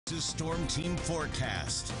Texas Storm Team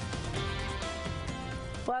forecast.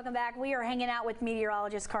 Welcome back. We are hanging out with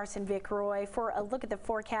meteorologist Carson Vickroy for a look at the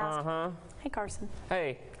forecast. Hey, Carson.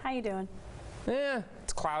 Hey. How you doing? Yeah,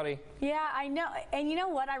 it's cloudy. Yeah, I know. And you know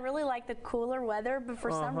what? I really like the cooler weather, but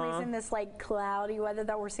for some reason, this like cloudy weather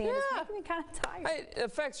that we're seeing is making me kind of tired. It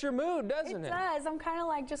affects your mood, doesn't it? It does. I'm kind of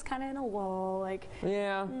like just kind of in a lull, like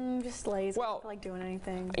just lazy. Well, I don't feel like doing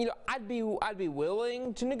anything. You know, I'd be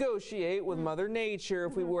willing to negotiate with Mother Nature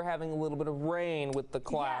if we were having a little bit of rain with the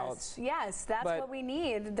clouds. Yes, that's what we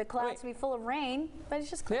need. The clouds to be full of rain, but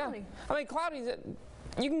it's just cloudy. Yeah, I mean, cloudy.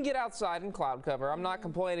 You can get outside in cloud cover. I'm not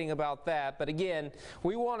complaining about that. But again,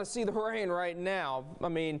 we want to see the rain right now. I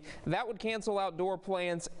mean, that would cancel outdoor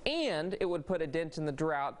plans and it would put a dent in the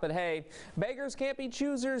drought. But hey, beggars can't be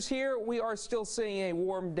choosers here. We are still seeing a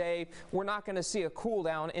warm day. We're not going to see a cool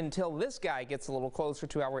down until this guy gets a little closer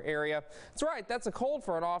to our area. That's right. That's a cold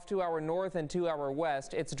front off to our north and to our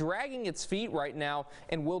west. It's dragging its feet right now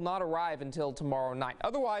and will not arrive until tomorrow night.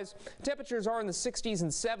 Otherwise, temperatures are in the 60s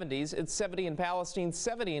and 70s. It's 70 in Palestine,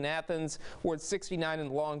 70 in Athens, we're at 69 in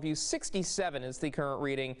Longview, 67 is the current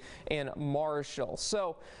reading in Marshall.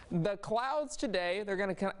 So the clouds today, they're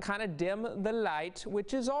going to kind of dim the light,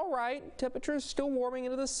 which is all right. Temperatures still warming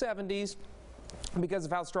into the 70s. Because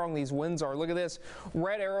of how strong these winds are. Look at this.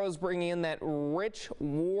 Red arrows bringing in that rich,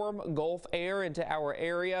 warm Gulf air into our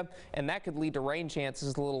area, and that could lead to rain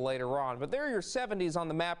chances a little later on. But there are your 70s on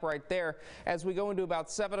the map right there. As we go into about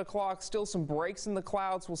 7 o'clock, still some breaks in the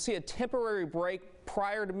clouds. We'll see a temporary break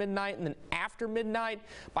prior to midnight and then after midnight.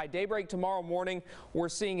 By daybreak tomorrow morning, we're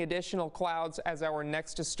seeing additional clouds as our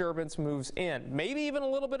next disturbance moves in. Maybe even a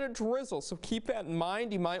little bit of drizzle, so keep that in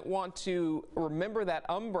mind. You might want to remember that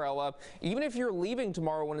umbrella, even if you're leaving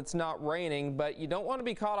tomorrow when it's not raining, but you don't want to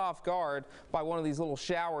be caught off guard by one of these little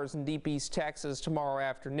showers in deep East Texas tomorrow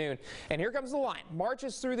afternoon. And here comes the line.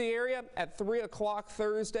 Marches through the area at 3 o'clock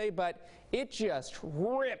Thursday, but it just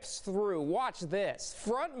rips through. Watch this.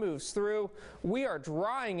 Front moves through. We are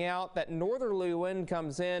drying out. That northerly wind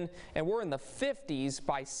comes in, and we're in the 50s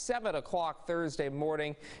by 7 o'clock Thursday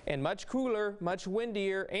morning, and much cooler, much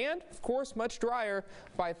windier, and, of course, much drier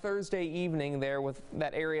by Thursday evening there with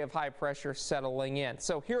that area of high pressure settling in.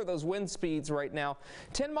 So here are those wind speeds right now.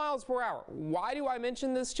 10 miles per hour. Why do I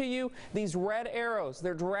mention this to you? These red arrows,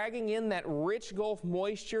 they're dragging in that rich Gulf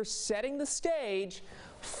moisture, setting the stage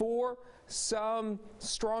for some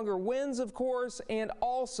stronger winds, of course, and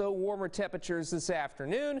also warmer temperatures this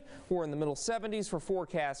afternoon. We're in the middle 70s for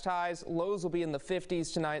forecast highs. Lows will be in the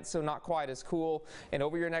 50s tonight, so not quite as cool. And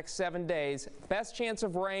over your next 7 days, best chance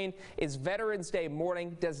of rain is Veterans Day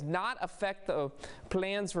morning. Does not affect the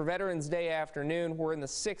plans for Veterans Day afternoon. We're in the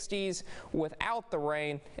 60s without the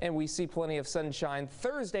rain, and we see plenty of sunshine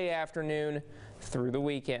Thursday afternoon through the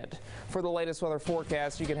weekend. For the latest weather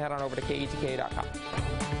forecast, you can head on over to KETK.com.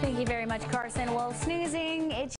 Thank you very much, Carson. Well, snoozing,